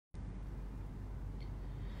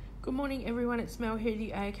Good morning everyone, it's Mel here at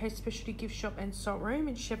the AOK Specialty Gift Shop and Salt Room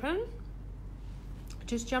in Shepparton.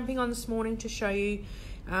 Just jumping on this morning to show you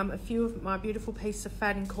a few of my beautiful pieces of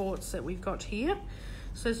Faden Quartz that we've got here.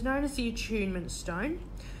 So it's known as the attunement stone.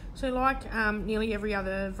 So like nearly every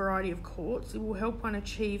other variety of quartz, it will help one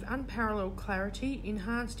achieve unparalleled clarity,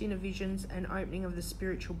 enhanced inner visions and opening of the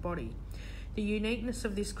spiritual body. The uniqueness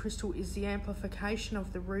of this crystal is the amplification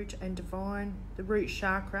of the root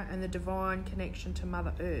chakra and the divine connection to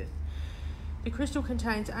Mother Earth. The crystal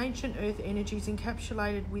contains ancient earth energies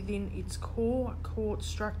encapsulated within its core quartz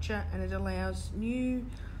structure, and it allows new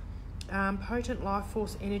potent life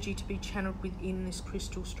force energy to be channeled within this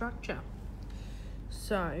crystal structure.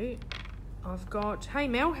 So I've got, hey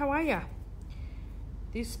Mel, how are you?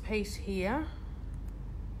 This piece here,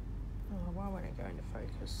 oh, why won't it go into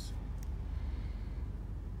focus?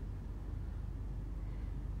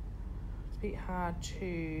 Bit hard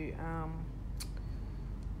to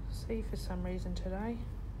see for some reason today,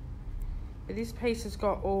 but this piece has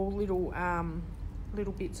got all little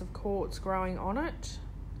bits of quartz growing on it,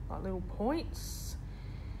 like little points.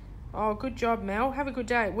 Oh, good job Mel, have a good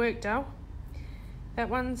day at work, Dale. That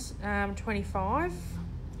one's 25.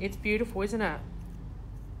 It's beautiful, isn't it?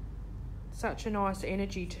 Such a nice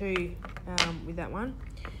energy too with that one.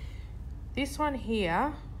 This one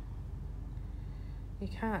here, you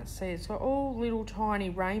can't see, it's got all little tiny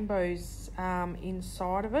rainbows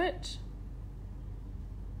inside of it.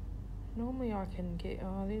 Normally I can get,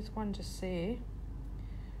 oh, there's one just there.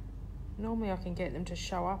 Normally I can get them to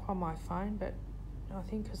show up on my phone, but I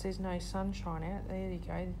think because there's no sunshine out, there you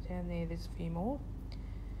go, down there there's a few more.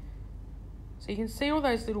 So you can see all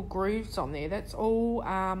those little grooves on there. That's all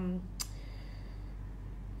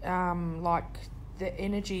like the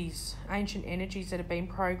energies, ancient energies that have been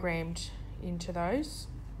programmed into those.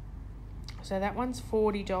 So that one's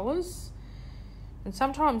 $40, and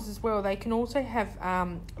sometimes as well they can also have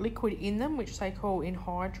liquid in them, which they call in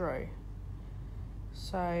hydro,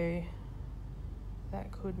 so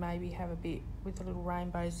that could maybe have a bit with the little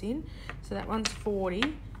rainbows in. So that one's 40.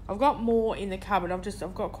 I've got more in the cupboard.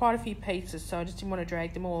 I've got quite a few pieces, so I just didn't want to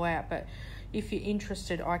drag them all out, but if you're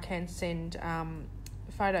interested I can send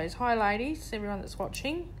photos. Hi ladies, everyone that's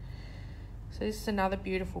watching. So this is another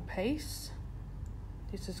beautiful piece.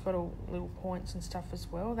 This has got all little points and stuff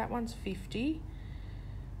as well. That one's 50.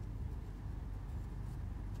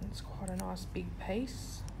 It's quite a nice big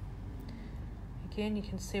piece. Again, you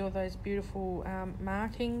can see all those beautiful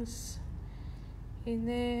markings in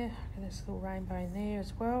there. And there's a little rainbow in there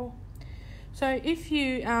as well. So if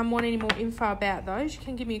you want any more info about those, you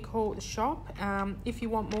can give me a call at the shop. If you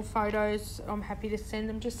want more photos, I'm happy to send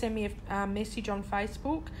them. Just send me a message on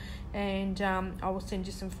Facebook, and I will send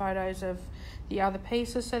you some photos of the other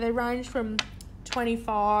pieces. So they range from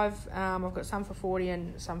 25, I've got some for 40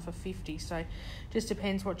 and some for 50, so just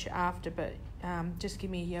depends what you're after, but just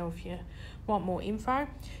give me a yell if you want more info.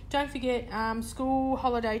 Don't forget, school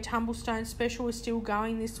holiday Tumble stone special is still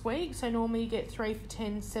going this week, so normally you get 3 for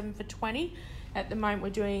 10, 7 for 20. At the moment we're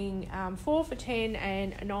doing 4 for 10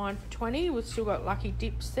 and 9 for 20. We've still got lucky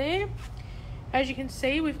dips there. As you can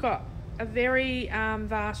see, we've got a very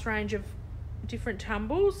vast range of different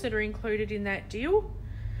tumbles that are included in that deal.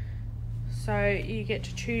 So you get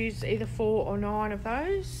to choose either 4 or 9 of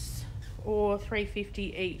those, or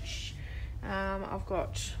 $3.50 each. I've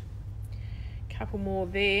got a couple more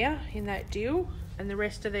there in that deal, and the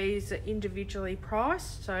rest of these are individually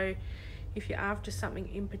priced. So if you're after something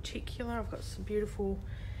in particular, I've got some beautiful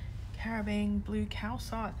Caribbean blue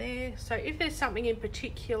calcite there. So if there's something in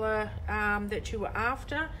particular that you were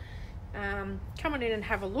after, come on in and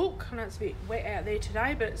have a look. I know it's a bit wet out there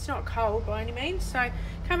today, but it's not cold by any means, so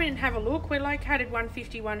come in and have a look. We're located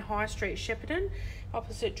 151 High Street, Shepparton,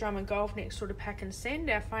 opposite Drum and Golf, next door to Pack and Send.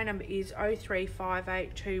 Our phone number is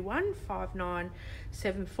 035821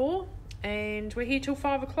 5974, and we're here till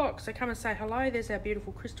 5 o'clock, so come and say hello. There's our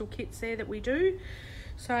beautiful crystal kits there that we do,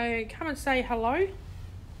 so come and say hello.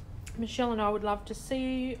 Michelle and I would love to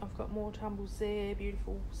see you. I've got more tumbles there,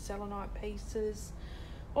 beautiful selenite pieces,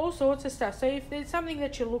 all sorts of stuff. So if there's something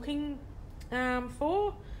that you're looking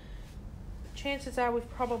for, chances are we've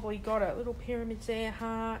probably got it. Little pyramids there,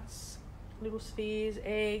 hearts, little spheres,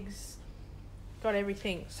 eggs, got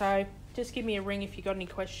everything. So just give me a ring if you've got any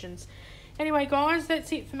questions. Anyway guys,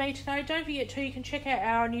 that's it for me today. Don't forget too, you can check out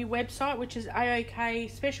our new website, which is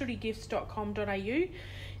aokspecialtygifts.com.au.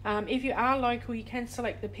 If you are local, you can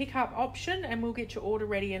select the pickup option and we'll get your order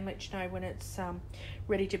ready and let you know when it's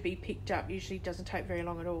ready to be picked up. Usually doesn't take very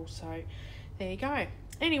long at all, so there you go.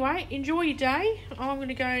 Anyway, enjoy your day. I'm going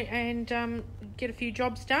to go and get a few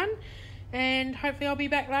jobs done, and hopefully I'll be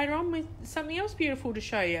back later on with something else beautiful to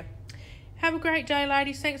show you. Have a great day,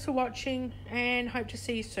 ladies. Thanks for watching, and hope to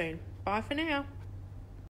see you soon. Bye for now.